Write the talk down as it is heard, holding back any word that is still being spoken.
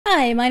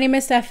Hi, my name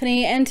is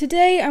Bethany, and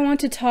today I want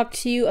to talk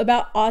to you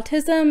about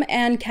autism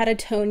and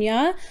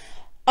catatonia,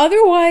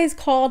 otherwise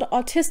called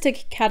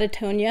autistic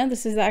catatonia.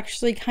 This is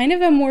actually kind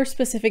of a more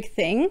specific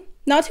thing.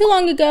 Not too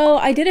long ago,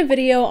 I did a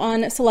video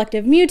on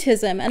selective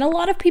mutism, and a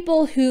lot of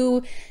people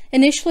who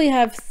initially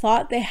have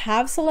thought they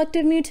have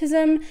selective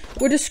mutism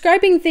were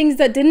describing things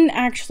that didn't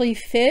actually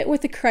fit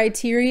with the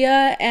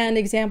criteria and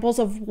examples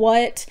of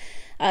what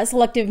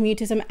selective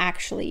mutism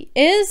actually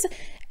is.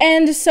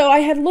 And so I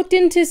had looked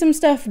into some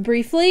stuff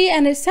briefly,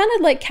 and it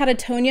sounded like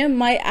catatonia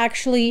might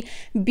actually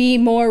be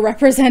more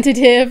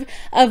representative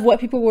of what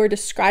people were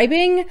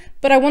describing,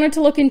 but I wanted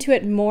to look into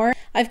it more.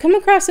 I've come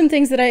across some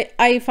things that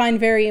I find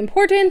very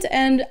important,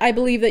 and I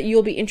believe that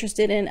you'll be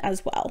interested in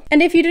as well.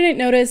 And if you didn't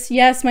notice,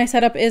 yes, my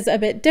setup is a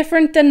bit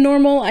different than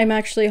normal. I'm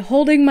actually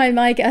holding my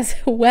mic as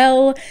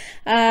well.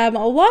 A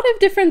lot of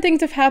different things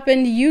have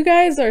happened. You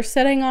guys are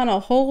sitting on a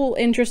whole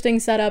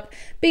interesting setup.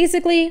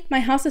 Basically, my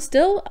house is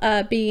still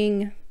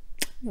being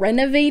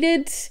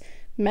renovated,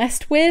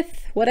 messed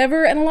with,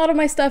 whatever, and a lot of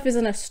my stuff is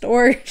in a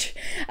storage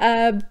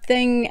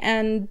thing,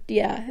 and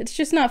yeah, it's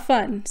just not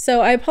fun.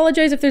 So I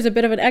apologize if there's a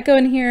bit of an echo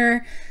in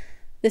here.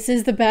 This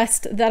is the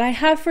best that I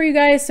have for you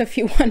guys, so if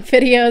you want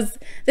videos,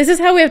 this is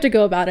how we have to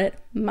go about it.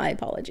 My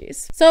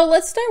apologies. So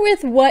let's start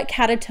with what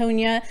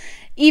catatonia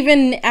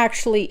even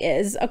actually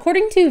is.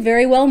 According to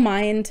Verywell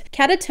Mind,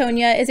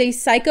 catatonia is a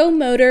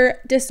psychomotor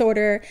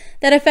disorder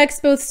that affects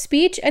both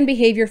speech and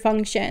behavior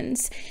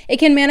functions. It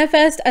can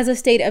manifest as a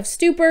state of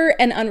stupor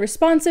and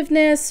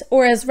unresponsiveness,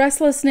 or as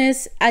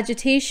restlessness,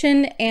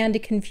 agitation,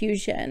 and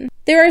confusion.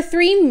 There are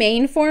three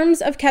main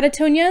forms of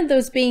catatonia,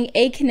 those being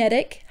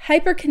akinetic,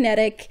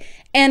 hyperkinetic,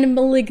 and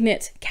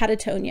malignant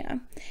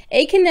catatonia.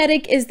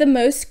 Akinetic is the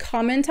most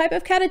common type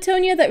of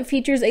catatonia that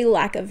features a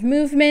lack of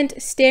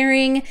movement,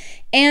 staring,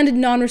 and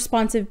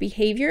non-responsive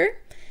behavior.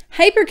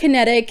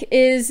 Hyperkinetic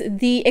is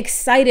the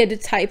excited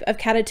type of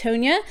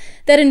catatonia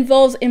that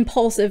involves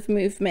impulsive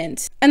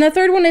movement. And the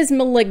third one is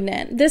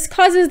malignant. This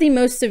causes the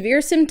most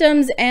severe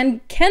symptoms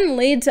and can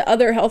lead to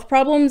other health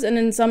problems, and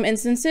in some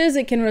instances,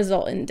 it can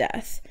result in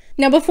death.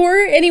 Now, before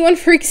anyone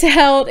freaks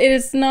out, it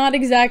is not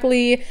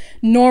exactly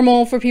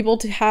normal for people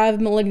to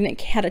have malignant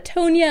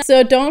catatonia.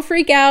 So don't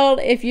freak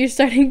out if you're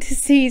starting to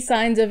see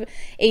signs of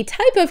a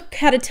type of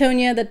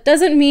catatonia. That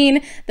doesn't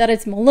mean that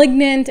it's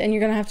malignant and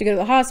you're gonna have to go to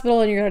the hospital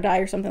and you're gonna die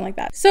or something like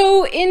that.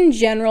 So in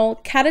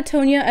general,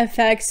 catatonia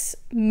affects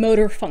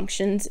motor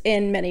functions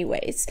in many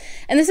ways.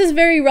 And this is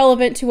very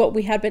relevant to what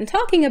we had been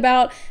talking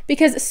about,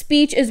 because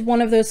speech is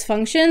one of those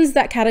functions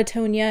that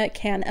catatonia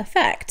can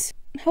affect.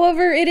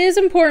 However, it is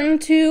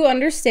important to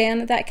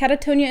understand that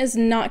catatonia is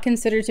not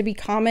considered to be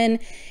common,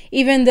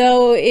 even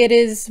though it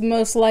is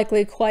most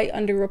likely quite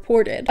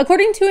underreported.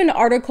 According to an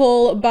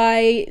article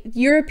by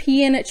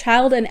European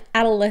Child and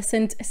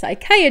Adolescent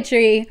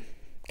Psychiatry,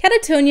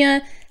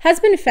 catatonia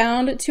has been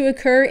found to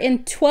occur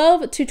in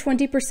 12 to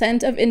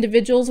 20% of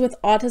individuals with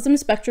autism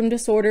spectrum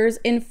disorders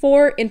in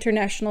 4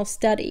 international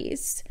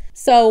studies.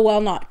 So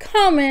while not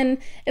common,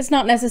 it's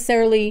not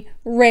necessarily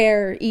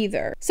rare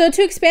either. So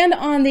to expand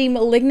on the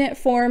malignant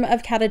form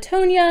of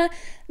catatonia,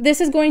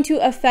 this is going to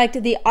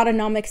affect the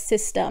autonomic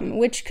system,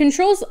 which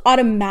controls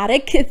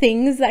automatic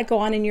things that go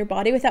on in your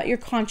body without your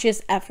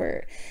conscious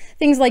effort.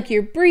 Things like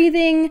your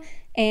breathing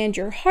and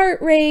your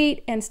heart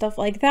rate and stuff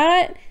like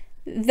that.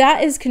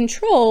 That is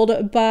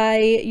controlled by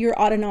your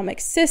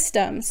autonomic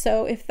system.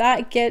 So if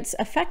that gets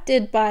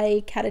affected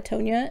by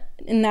catatonia,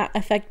 and that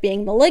effect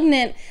being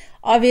malignant,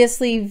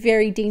 obviously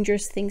very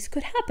dangerous things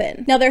could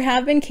happen. Now, there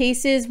have been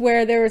cases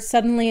where there was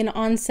suddenly an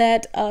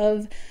onset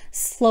of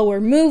slower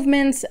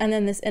movements, and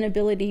then this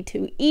inability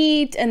to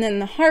eat, and then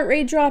the heart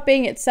rate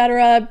dropping,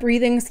 etc.,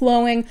 breathing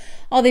slowing,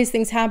 all these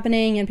things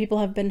happening, and people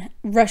have been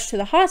rushed to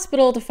the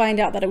hospital to find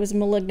out that it was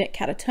malignant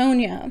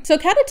catatonia. So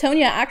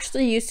catatonia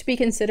actually used to be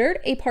considered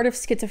a part of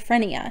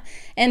schizophrenia,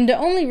 and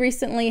only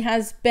recently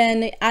has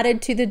been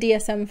added to the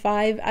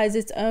DSM-5 as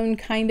its own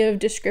kind of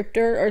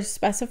descriptor or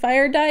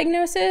specifier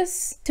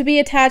diagnosis, to be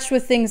attached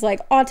with things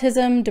like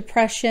autism,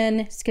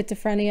 depression,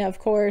 schizophrenia, of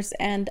course,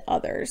 and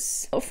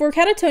others. For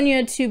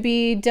catatonia to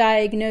be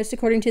diagnosed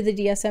according to the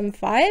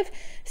DSM-5,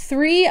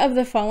 3 of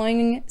the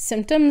following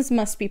symptoms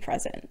must be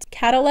present: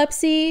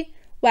 catalepsy,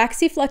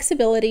 waxy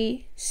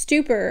flexibility,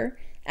 stupor,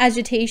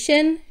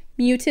 agitation,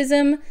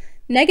 mutism,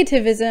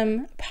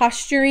 negativism,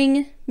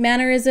 posturing,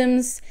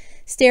 mannerisms,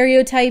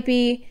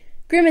 stereotypy,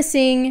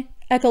 grimacing,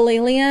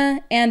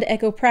 echolalia, and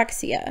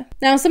echopraxia.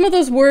 Now, some of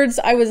those words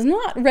I was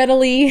not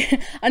readily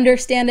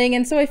understanding,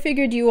 and so I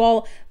figured you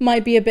all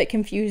might be a bit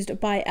confused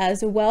by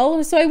as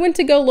well. So I went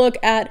to go look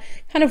at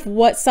kind of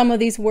what some of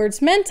these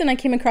words meant, and I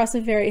came across a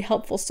very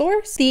helpful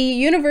source. The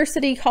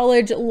University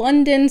College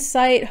London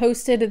site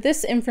hosted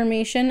this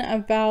information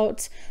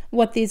about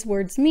what these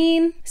words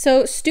mean.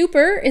 So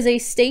stupor is a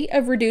state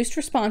of reduced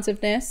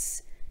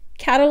responsiveness.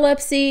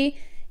 Catalepsy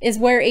is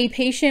where a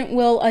patient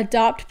will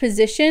adopt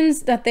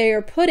positions that they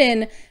are put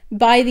in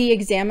by the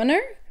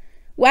examiner.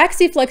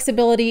 Waxy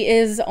flexibility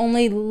is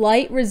only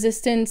light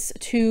resistance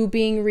to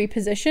being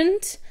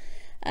repositioned.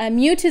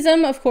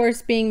 Mutism, of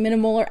course, being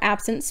minimal or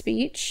absent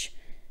speech.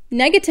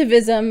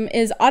 Negativism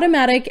is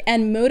automatic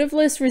and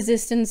motiveless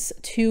resistance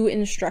to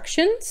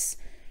instructions.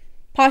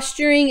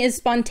 Posturing is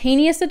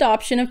spontaneous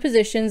adoption of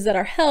positions that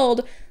are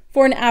held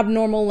for an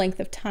abnormal length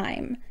of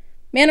time.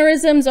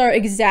 Mannerisms are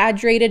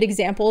exaggerated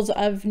examples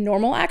of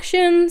normal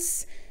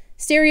actions.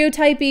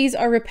 Stereotypies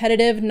are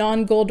repetitive,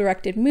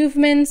 non-goal-directed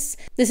movements.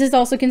 This is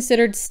also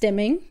considered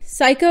stimming.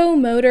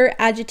 Psychomotor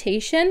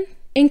agitation,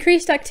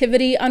 increased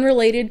activity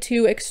unrelated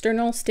to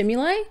external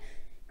stimuli.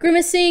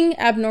 Grimacing,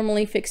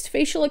 abnormally fixed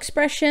facial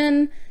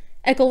expression.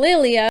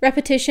 Echolalia,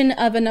 repetition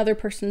of another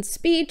person's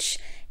speech.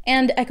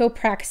 And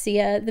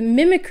echopraxia, the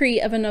mimicry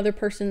of another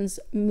person's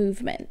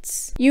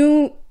movements.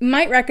 You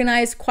might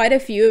recognize quite a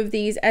few of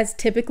these as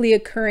typically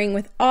occurring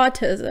with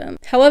autism.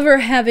 However,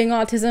 having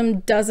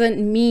autism doesn't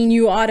mean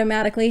you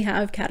automatically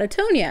have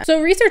catatonia.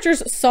 So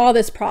researchers saw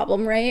this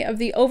problem, right, of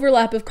the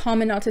overlap of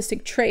common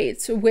autistic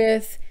traits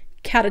with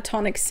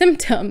catatonic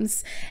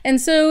symptoms.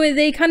 And so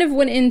they kind of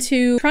went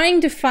into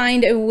trying to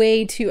find a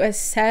way to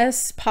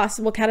assess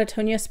possible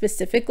catatonia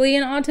specifically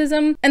in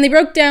autism. And they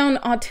broke down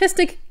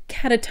autistic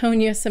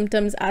catatonia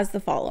symptoms as the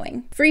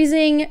following: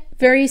 freezing,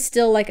 very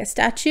still like a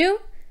statue,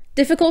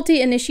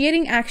 difficulty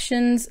initiating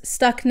actions,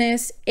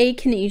 stuckness,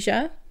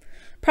 akinesia,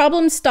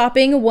 problems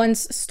stopping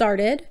once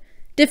started,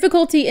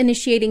 difficulty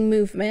initiating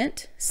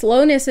movement,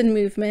 slowness in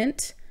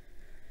movement,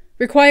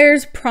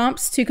 requires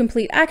prompts to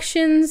complete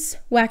actions,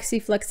 waxy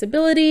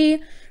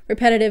flexibility,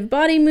 repetitive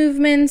body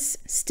movements,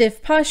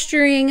 stiff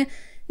posturing,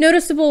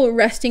 noticeable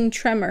resting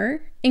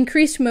tremor,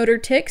 increased motor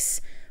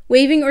tics,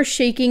 waving or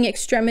shaking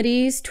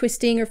extremities,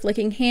 twisting or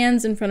flicking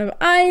hands in front of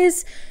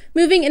eyes,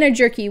 moving in a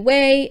jerky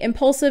way,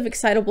 impulsive,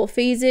 excitable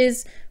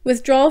phases,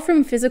 withdrawal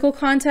from physical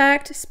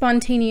contact,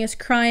 spontaneous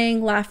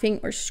crying, laughing,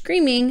 or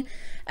screaming,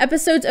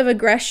 episodes of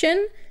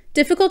aggression,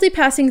 difficulty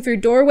passing through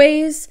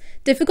doorways,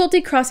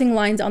 difficulty crossing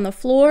lines on the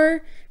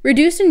floor,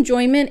 reduced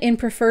enjoyment in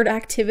preferred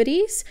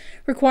activities,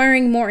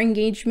 requiring more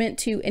engagement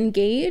to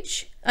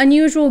engage,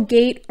 unusual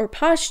gait or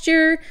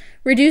posture,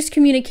 reduced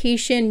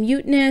communication,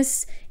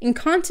 muteness,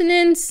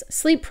 incontinence,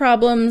 sleep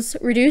problems,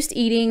 reduced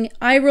eating,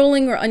 eye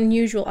rolling or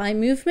unusual eye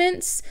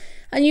movements,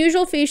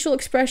 unusual facial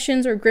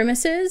expressions or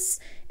grimaces,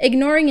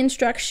 ignoring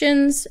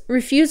instructions,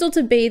 refusal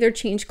to bathe or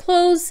change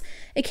clothes,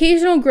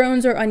 occasional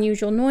groans or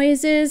unusual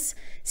noises,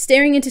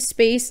 staring into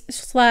space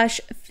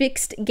 /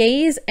 fixed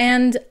gaze,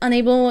 and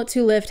unable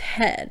to lift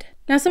head.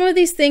 Now, some of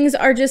these things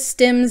are just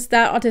stims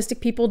that autistic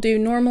people do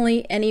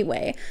normally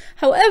anyway.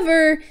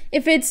 However,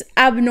 if it's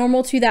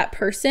abnormal to that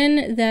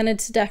person, then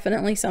it's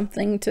definitely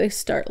something to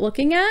start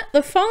looking at.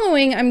 The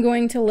following I'm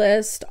going to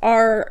list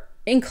are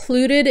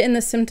included in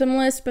the symptom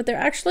list, but they're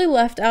actually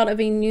left out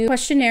of a new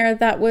questionnaire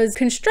that was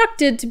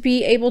constructed to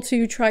be able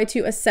to try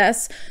to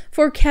assess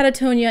for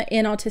catatonia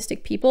in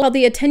autistic people, called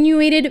the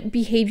Attenuated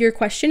Behavior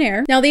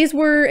Questionnaire. Now, these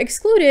were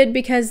excluded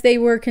because they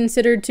were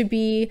considered to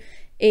be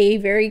a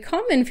very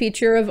common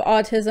feature of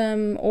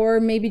autism, or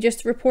maybe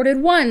just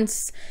reported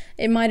once.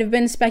 It might have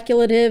been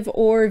speculative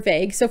or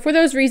vague. So for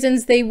those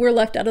reasons, they were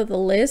left out of the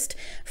list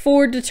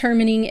for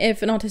determining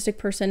if an autistic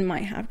person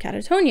might have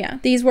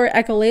catatonia. These were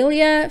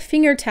echolalia,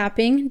 finger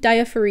tapping,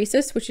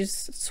 diaphoresis, which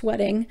is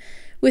sweating,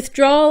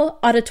 withdrawal,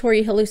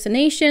 auditory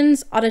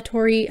hallucinations,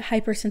 auditory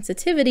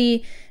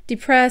hypersensitivity,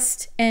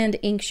 depressed, and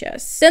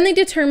anxious. Then they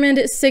determined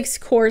 6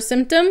 core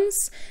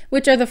symptoms,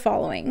 which are the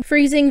following: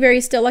 freezing,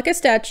 very still like a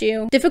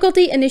statue,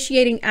 difficulty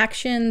initiating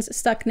actions,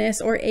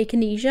 stuckness or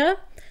akinesia,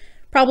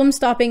 problem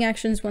stopping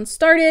actions once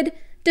started,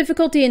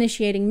 difficulty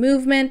initiating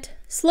movement,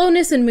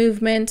 slowness in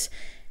movement,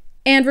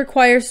 and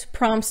requires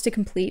prompts to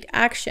complete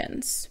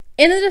actions.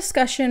 In the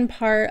discussion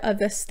part of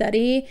the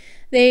study,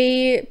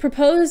 they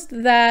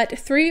proposed that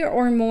 3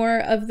 or more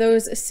of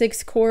those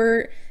 6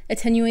 core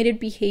attenuated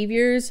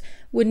behaviors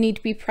would need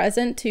to be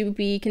present to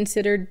be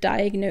considered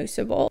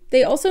diagnosable.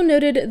 They also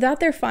noted that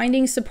their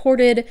findings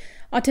supported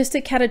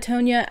autistic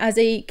catatonia as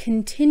a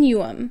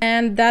continuum,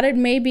 and that it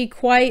may be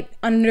quite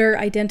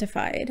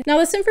under-identified. Now,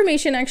 this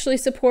information actually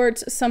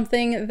supports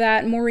something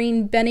that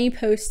Maureen Bethany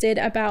posted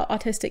about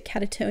autistic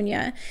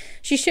catatonia.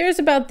 She shares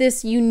about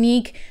this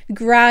unique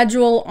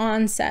gradual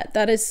onset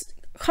that is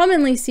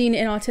commonly seen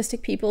in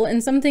autistic people,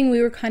 and something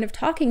we were kind of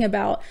talking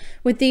about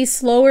with the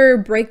slower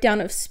breakdown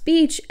of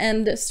speech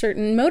and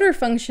certain motor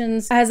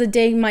functions as a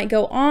day might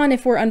go on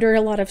if we're under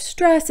a lot of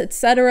stress,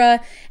 etc.,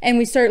 and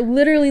we start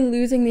literally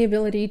losing the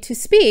ability to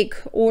speak,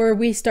 or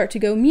we start to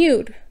go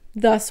mute.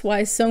 Thus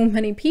why so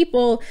many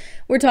people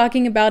were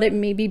talking about it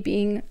maybe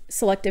being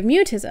selective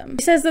mutism.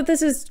 He says that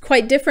this is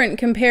quite different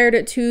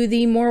compared to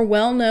the more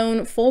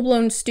well-known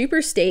full-blown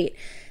stupor state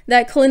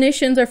that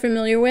clinicians are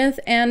familiar with,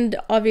 and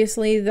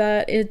obviously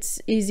that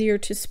it's easier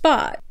to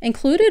spot.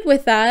 Included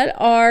with that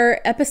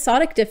are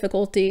episodic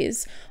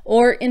difficulties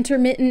or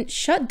intermittent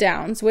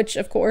shutdowns, which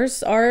of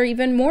course are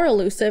even more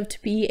elusive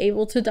to be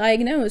able to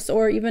diagnose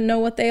or even know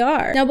what they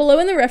are. Now, below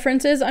in the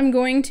references, I'm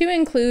going to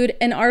include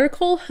an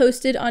article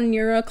hosted on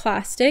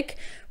Neuroclastic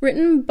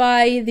written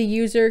by the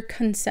user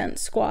Consent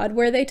Squad,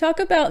 where they talk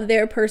about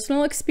their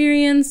personal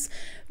experience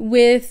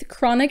with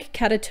chronic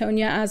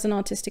catatonia as an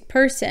autistic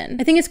person.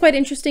 I think it's quite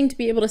interesting to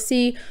be able to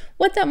see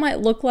what that might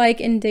look like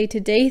in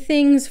day-to-day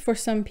things for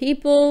some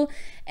people,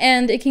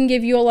 and it can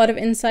give you a lot of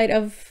insight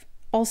of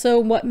also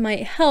what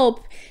might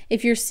help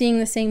if you're seeing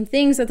the same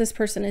things that this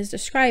person is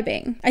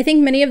describing. I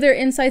think many of their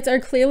insights are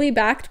clearly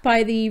backed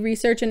by the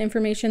research and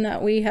information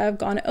that we have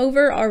gone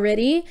over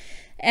already.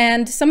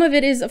 And some of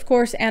it is, of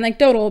course,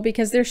 anecdotal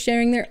because they're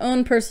sharing their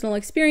own personal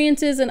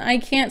experiences, and I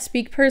can't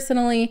speak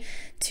personally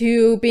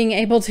to being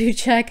able to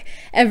check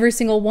every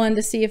single one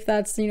to see if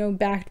that's,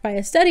 backed by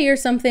a study or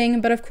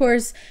something. But of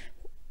course,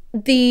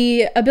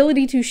 the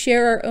ability to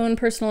share our own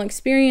personal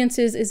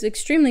experiences is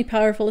extremely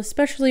powerful,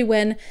 especially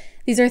when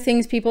these are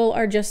things people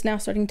are just now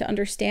starting to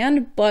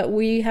understand, but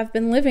we have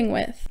been living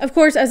with. Of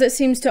course, as it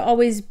seems to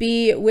always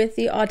be with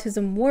the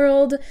autism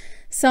world,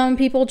 some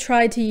people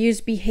try to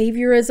use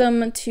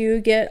behaviorism to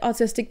get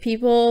autistic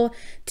people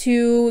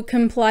to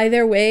comply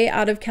their way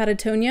out of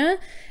catatonia.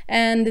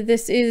 And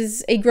this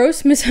is a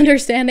gross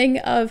misunderstanding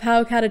of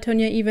how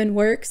catatonia even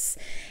works.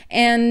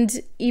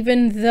 And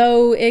even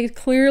though it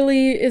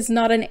clearly is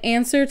not an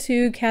answer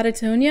to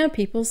catatonia,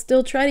 people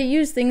still try to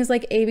use things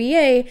like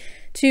ABA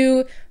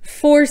to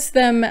force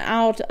them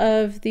out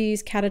of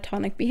these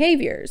catatonic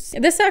behaviors.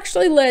 This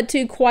actually led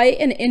to quite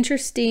an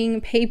interesting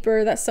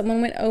paper that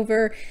someone went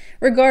over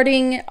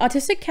regarding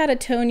autistic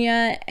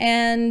catatonia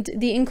and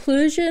the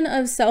inclusion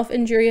of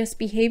self-injurious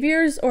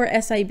behaviors, or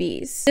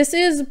SIBs. This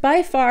is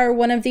by far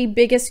one of the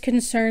biggest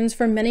concerns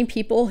for many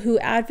people who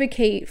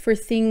advocate for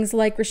things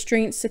like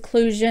restraint,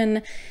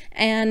 seclusion,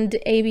 and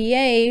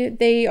ABA.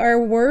 They are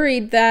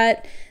worried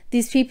that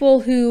these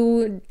people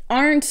who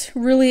aren't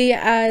really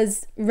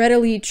as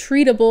readily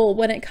treatable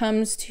when it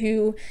comes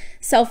to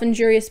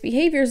self-injurious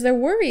behaviors, they're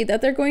worried that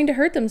they're going to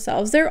hurt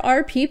themselves. There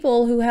are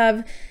people who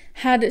have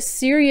had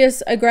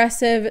serious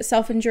aggressive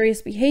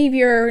self-injurious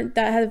behavior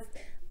that have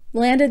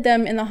landed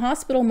them in the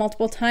hospital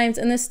multiple times,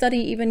 and this study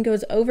even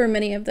goes over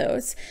many of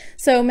those.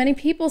 So many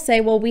people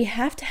say, well, we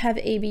have to have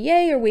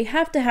ABA, or we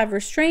have to have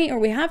restraint, or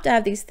we have to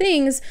have these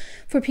things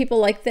for people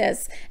like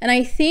this. And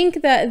I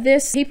think that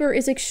this paper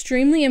is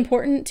extremely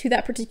important to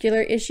that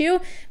particular issue,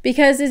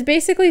 because it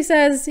basically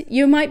says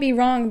you might be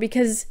wrong,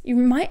 because you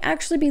might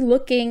actually be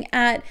looking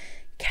at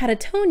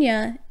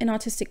catatonia in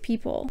autistic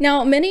people.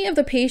 Now, many of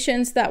the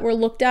patients that were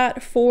looked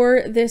at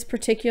for this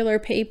particular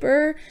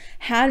paper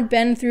had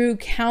been through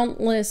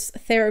countless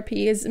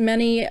therapies,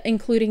 many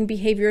including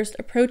behaviorist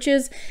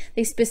approaches.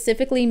 They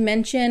specifically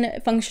mention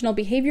functional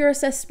behavior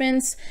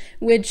assessments,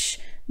 which,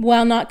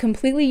 while not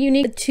completely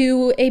unique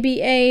to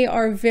ABA,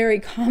 are very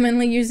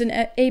commonly used in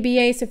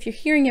ABA. So if you're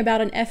hearing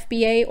about an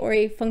FBA, or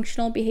a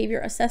functional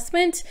behavior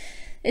assessment,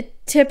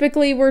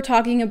 typically we're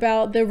talking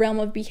about the realm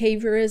of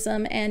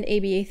behaviorism and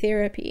ABA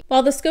therapy.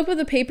 While the scope of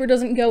the paper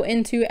doesn't go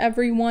into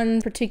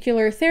everyone's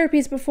particular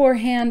therapies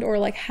beforehand, or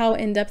like how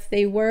in-depth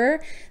they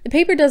were, the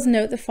paper does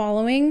note the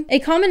following. A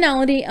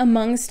commonality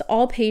amongst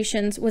all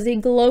patients was a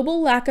global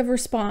lack of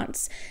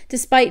response,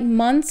 despite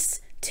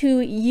months to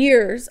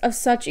years of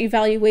such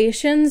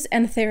evaluations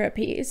and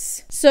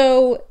therapies.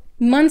 So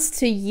months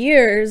to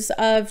years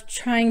of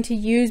trying to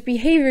use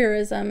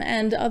behaviorism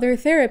and other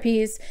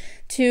therapies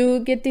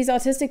to get these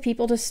autistic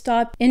people to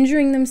stop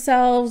injuring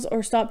themselves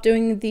or stop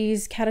doing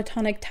these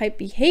catatonic type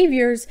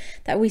behaviors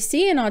that we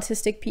see in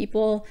autistic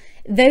people,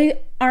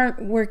 they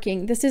aren't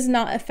working. This is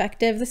not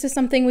effective. This is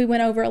something we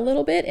went over a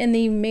little bit in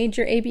the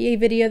major ABA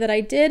video that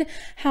I did,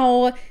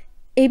 how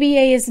ABA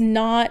is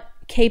not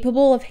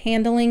capable of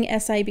handling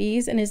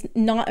SIBs and is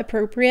not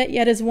appropriate,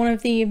 yet is one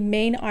of the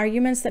main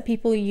arguments that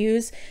people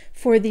use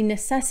for the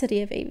necessity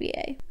of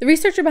ABA. The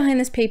researcher behind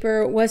this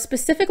paper was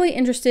specifically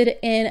interested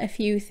in a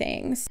few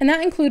things, and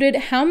that included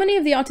how many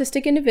of the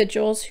autistic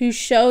individuals who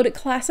showed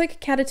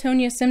classic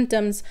catatonia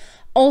symptoms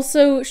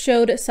also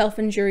showed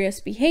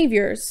self-injurious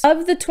behaviors.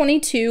 Of the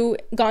 22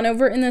 gone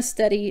over in the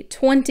study,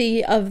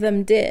 20 of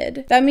them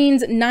did. That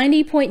means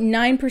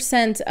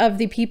 90.9% of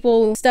the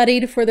people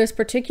studied for this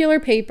particular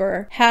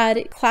paper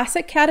had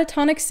classic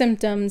catatonic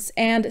symptoms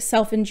and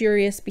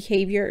self-injurious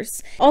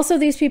behaviors. Also,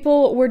 these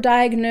people were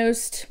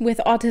diagnosed with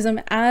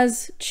autism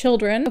as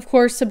children, of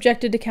course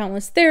subjected to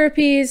countless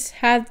therapies,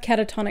 had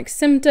catatonic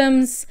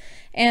symptoms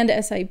and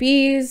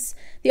SIBs.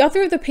 The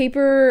author of the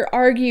paper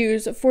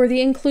argues for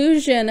the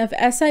inclusion of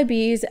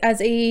SIBs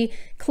as a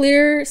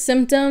clear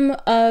symptom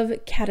of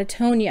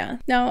catatonia.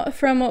 Now,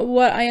 from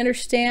what I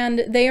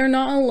understand, they are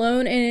not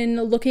alone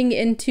in looking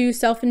into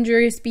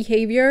self-injurious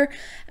behavior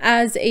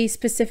as a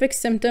specific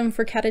symptom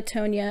for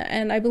catatonia,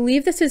 and I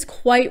believe this is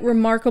quite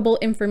remarkable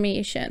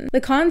information.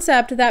 The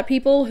concept that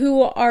people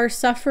who are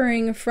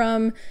suffering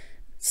from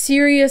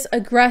serious,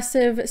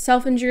 aggressive,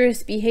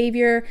 self-injurious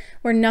behavior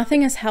where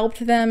nothing has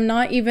helped them,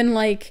 not even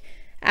like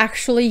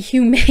actually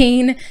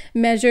humane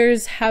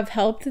measures have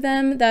helped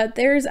them, that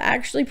there's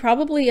actually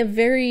probably a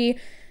very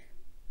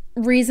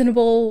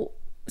reasonable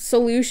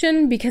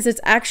solution because it's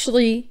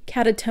actually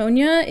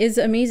catatonia, is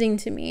amazing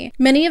to me.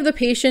 Many of the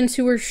patients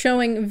who were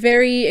showing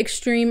very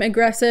extreme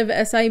aggressive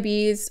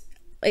SIBs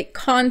like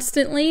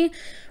constantly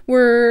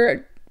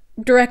were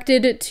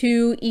directed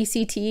to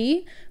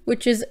ECT,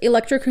 which is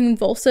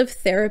electroconvulsive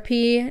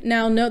therapy.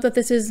 Now note that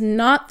this is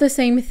not the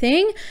same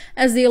thing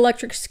as the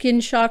electric skin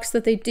shocks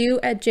that they do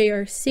at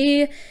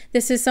JRC.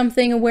 This is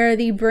something where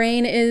the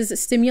brain is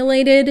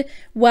stimulated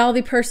while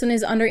the person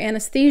is under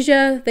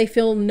anesthesia. They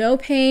feel no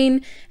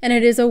pain, and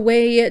it is a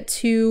way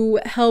to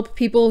help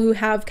people who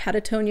have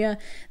catatonia.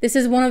 This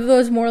is one of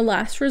those more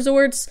last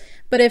resorts,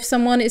 but if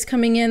someone is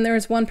coming in, there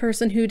was one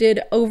person who did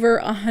over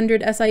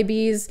 100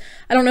 SIBs.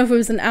 I don't know if it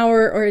was an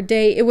hour or a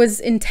day. It was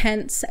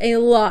intense, a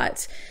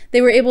lot.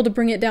 They were able to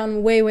bring it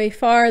down way, way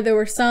far. There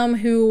were some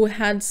who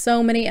had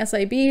so many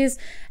SIBs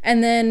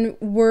and then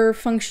were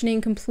functioning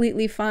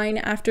completely fine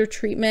after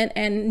treatment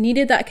and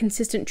needed that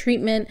consistent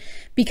treatment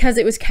because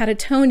it was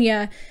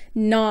catatonia,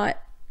 not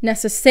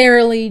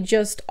necessarily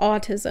just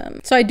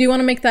autism. So I do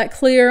want to make that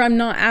clear. I'm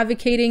not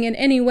advocating in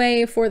any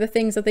way for the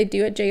things that they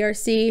do at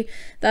JRC.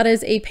 That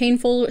is a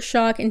painful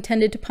shock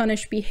intended to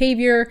punish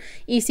behavior.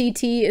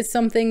 ECT is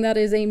something that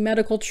is a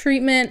medical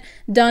treatment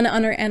done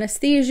under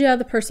anesthesia.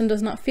 The person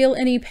does not feel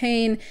any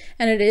pain,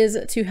 and it is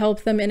to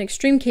help them in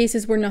extreme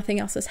cases where nothing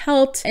else has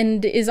helped,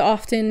 and is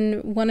often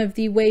one of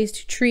the ways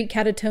to treat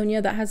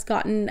catatonia that has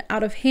gotten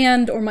out of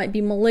hand or might be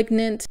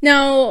malignant.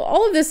 Now,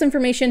 all of this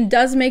information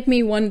does make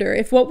me wonder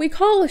if what we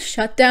call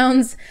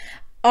shutdowns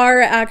are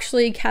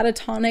actually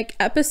catatonic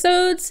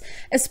episodes,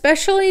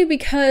 especially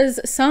because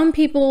some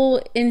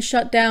people in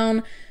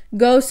shutdown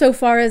go so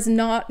far as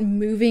not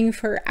moving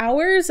for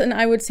hours, and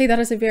I would say that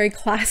is a very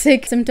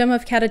classic symptom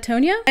of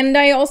catatonia. And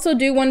I also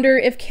do wonder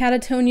if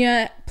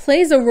catatonia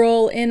plays a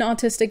role in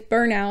autistic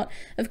burnout.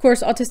 Of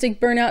course, autistic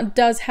burnout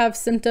does have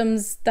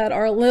symptoms that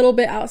are a little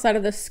bit outside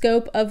of the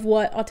scope of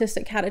what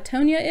autistic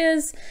catatonia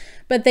is,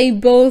 but they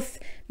both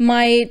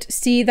might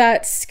see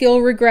that skill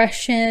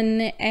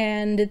regression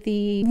and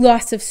the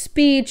loss of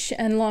speech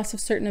and loss of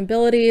certain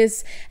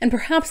abilities, and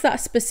perhaps that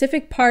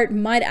specific part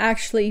might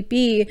actually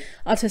be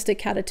autistic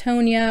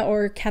catatonia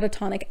or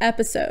catatonic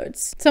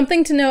episodes.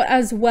 Something to note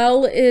as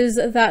well is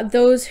that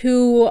those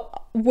who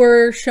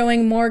were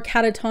showing more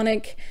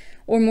catatonic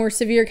or more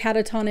severe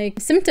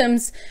catatonic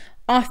symptoms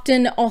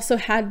often also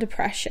had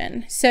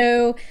depression.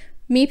 So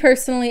me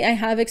personally, I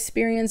have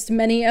experienced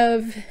many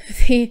of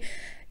the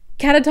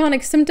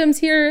catatonic symptoms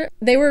here.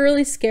 They were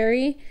really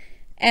scary,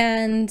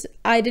 and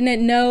I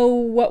didn't know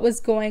what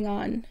was going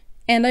on.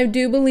 And I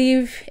do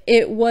believe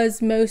it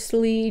was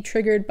mostly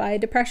triggered by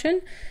depression.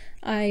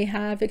 I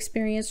have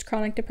experienced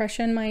chronic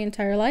depression my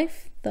entire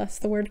life, thus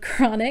the word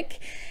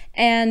chronic,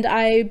 and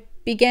I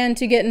began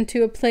to get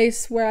into a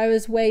place where I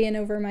was way in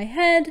over my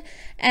head,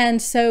 and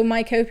so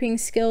my coping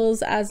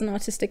skills as an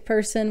autistic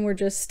person were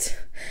just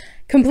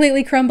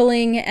completely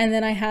crumbling, and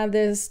then I had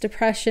this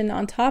depression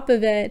on top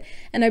of it,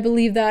 and I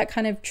believe that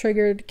kind of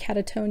triggered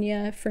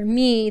catatonia for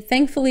me.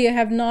 Thankfully, I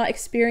have not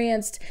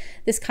experienced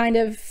this kind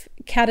of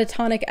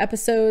catatonic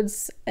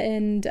episodes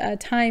and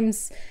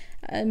times,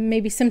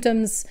 maybe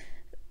symptoms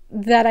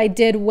that I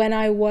did when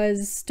I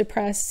was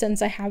depressed,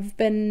 since I have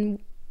been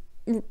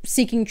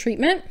seeking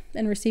treatment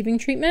and receiving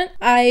treatment.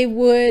 I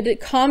would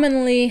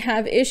commonly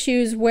have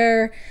issues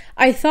where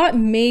I thought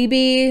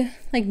maybe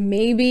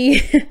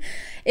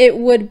it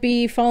would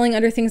be falling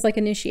under things like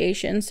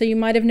initiation. So you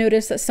might have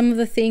noticed that some of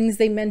the things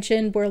they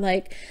mentioned were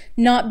like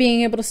not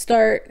being able to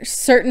start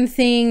certain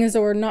things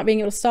or not being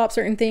able to stop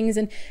certain things.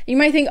 And you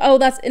might think, oh,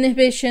 that's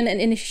inhibition and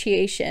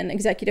initiation,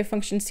 executive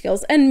function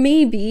skills. And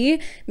maybe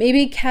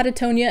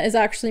catatonia is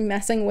actually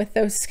messing with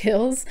those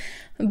skills.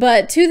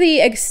 But to the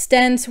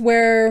extent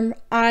where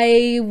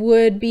I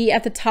would be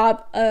at the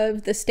top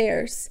of the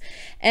stairs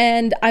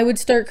and I would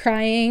start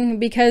crying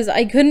because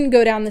I couldn't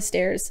go down the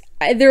stairs.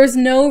 There was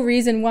no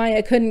reason why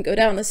I couldn't go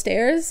down the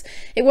stairs.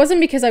 It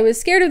wasn't because I was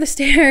scared of the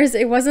stairs.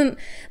 There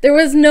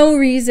was no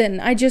reason.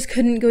 I just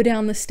couldn't go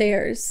down the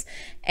stairs.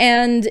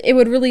 And it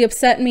would really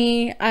upset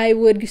me. I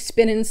would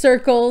spin in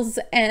circles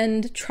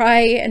and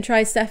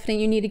try,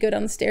 Stephanie, you need to go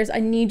down the stairs. I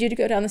need you to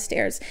go down the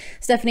stairs.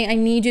 Stephanie, I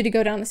need you to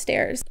go down the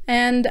stairs.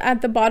 And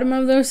at the bottom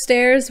of those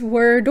stairs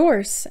were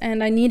doors,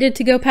 and I needed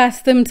to go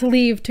past them to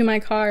leave to my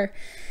car.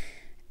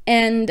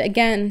 And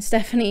again,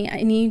 Stephanie,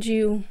 I need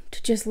you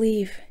to just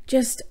leave.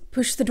 Just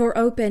push the door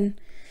open.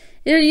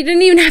 You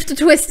didn't even have to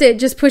twist it.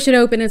 Just push it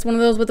open. It's one of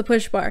those with a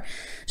push bar.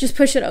 Just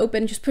push it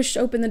open. Just push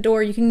open the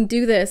door. You can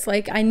do this.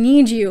 Like, I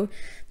need you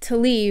to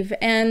leave.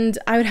 And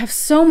I would have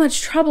so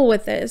much trouble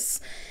with this.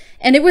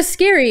 And it was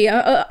scary.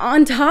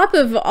 On top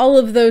of all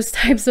of those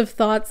types of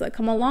thoughts that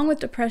come along with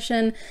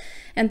depression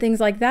and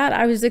things like that,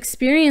 I was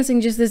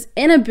experiencing just this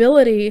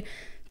inability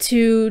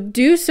to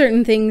do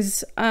certain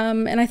things.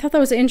 And I thought that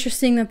was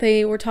interesting that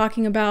they were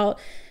talking about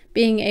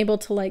being able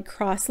to like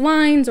cross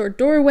lines or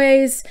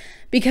doorways,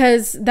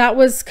 because that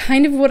was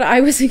kind of what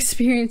I was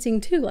experiencing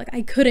too. Like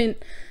I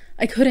couldn't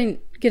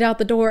get out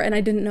the door, and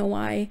I didn't know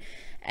why.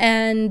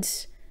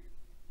 And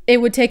it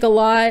would take a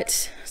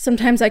lot.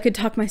 Sometimes I could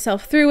talk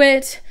myself through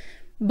it,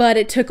 but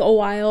it took a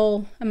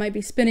while. I might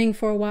be spinning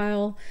for a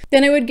while.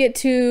 Then it would get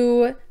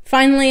to,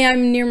 finally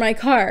I'm near my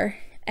car,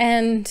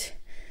 and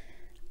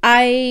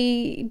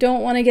I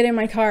don't want to get in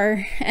my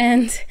car,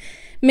 and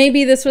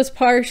Maybe this was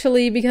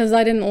partially because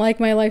I didn't like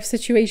my life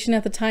situation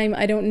at the time,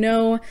 I don't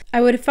know.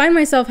 I would find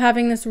myself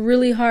having this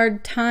really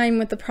hard time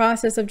with the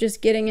process of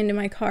just getting into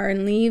my car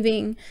and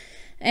leaving.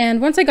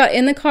 And once I got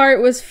in the car,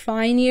 it was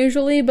fine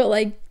usually, but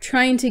like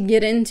trying to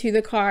get into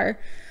the car,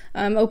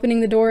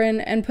 opening the door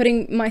and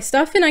putting my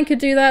stuff in, I could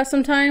do that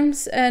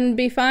sometimes and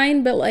be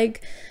fine, but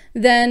like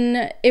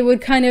then it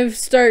would kind of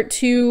start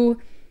to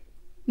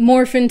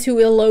morph into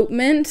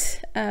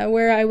elopement,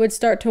 where I would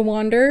start to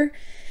wander,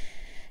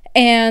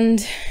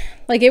 and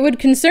like it would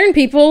concern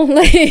people.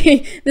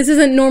 Like, this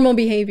isn't normal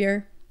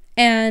behavior,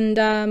 and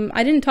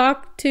I didn't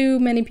talk to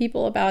many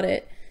people about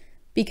it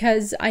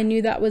because I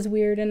knew that was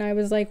weird, and I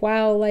was like,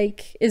 wow,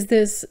 like is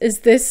this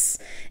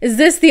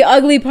the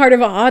ugly part of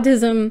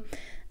autism?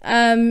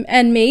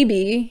 And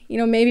maybe, you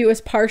know, maybe it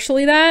was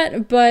partially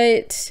that,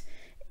 but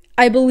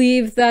I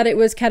believe that it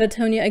was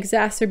catatonia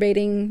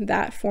exacerbating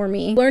that for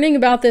me. Learning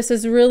about this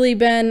has really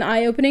been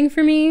eye-opening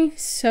for me.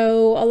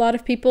 So a lot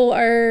of people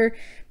are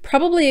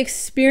probably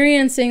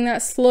experiencing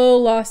that slow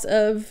loss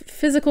of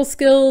physical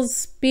skills,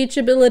 speech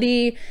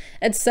ability,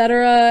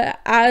 etc.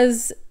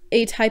 as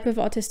a type of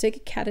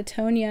autistic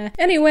catatonia.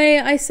 Anyway,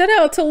 I set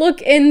out to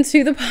look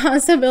into the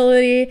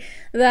possibility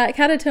that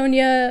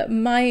catatonia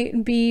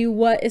might be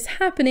what is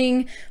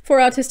happening for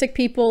autistic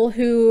people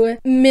who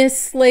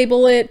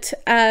mislabel it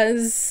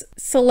as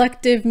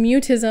selective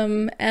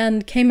mutism,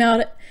 and came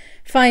out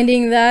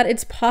finding that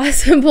it's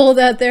possible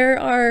that there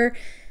are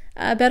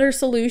better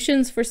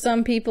solutions for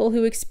some people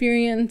who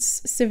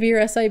experience severe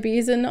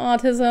SIBs and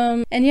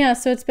autism. And yeah,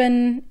 so it's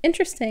been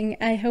interesting.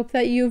 I hope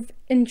that you've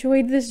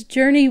enjoyed this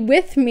journey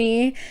with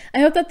me. I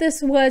hope that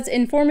this was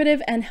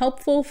informative and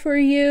helpful for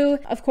you.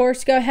 Of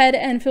course, go ahead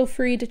and feel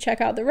free to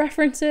check out the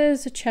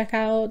references, check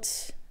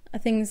out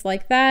things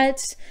like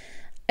that.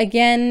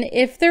 Again,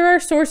 if there are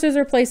sources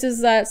or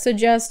places that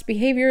suggest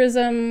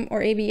behaviorism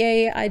or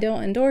ABA, I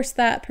don't endorse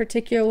that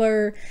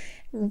particular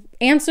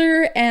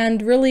answer,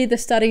 and really the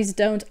studies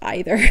don't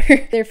either.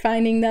 They're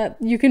finding that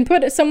you can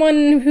put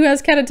someone who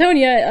has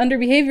catatonia under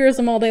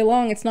behaviorism all day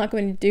long, it's not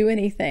going to do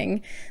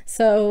anything.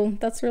 So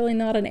that's really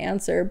not an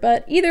answer.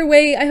 But either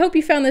way, I hope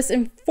you found this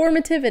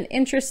informative and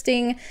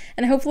interesting,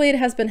 and hopefully it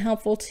has been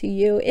helpful to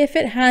you. If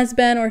it has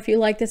been, or if you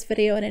like this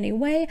video in any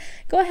way,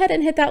 go ahead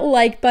and hit that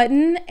like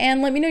button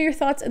and let me know your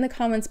thoughts in the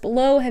comments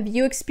below. Have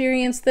you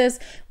experienced this?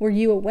 Were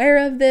you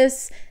aware of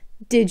this?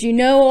 Did you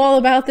know all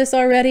about this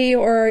already,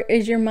 or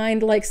is your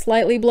mind like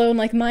slightly blown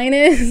like mine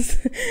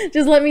is?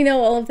 Just let me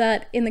know all of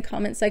that in the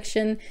comment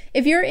section.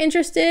 If you're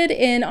interested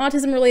in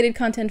autism related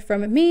content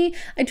from me,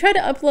 I try to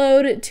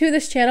upload to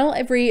this channel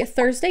every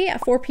Thursday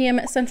at 4 p.m.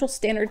 Central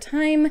Standard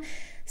Time.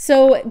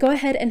 So go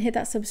ahead and hit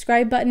that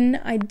subscribe button.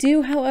 I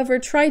do, however,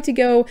 try to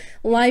go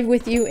live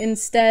with you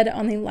instead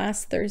on the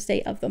last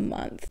Thursday of the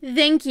month.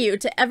 Thank you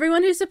to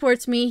everyone who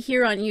supports me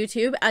here on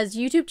YouTube as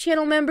YouTube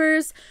channel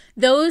members,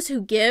 those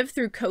who give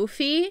through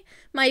Ko-fi,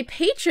 my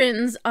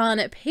patrons on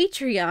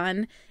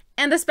Patreon,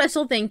 and a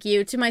special thank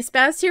you to my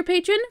Spaz tier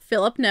patron,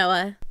 Philip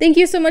Noah. Thank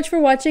you so much for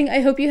watching.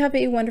 I hope you have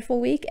a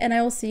wonderful week, and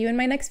I will see you in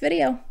my next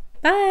video.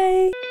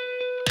 Bye!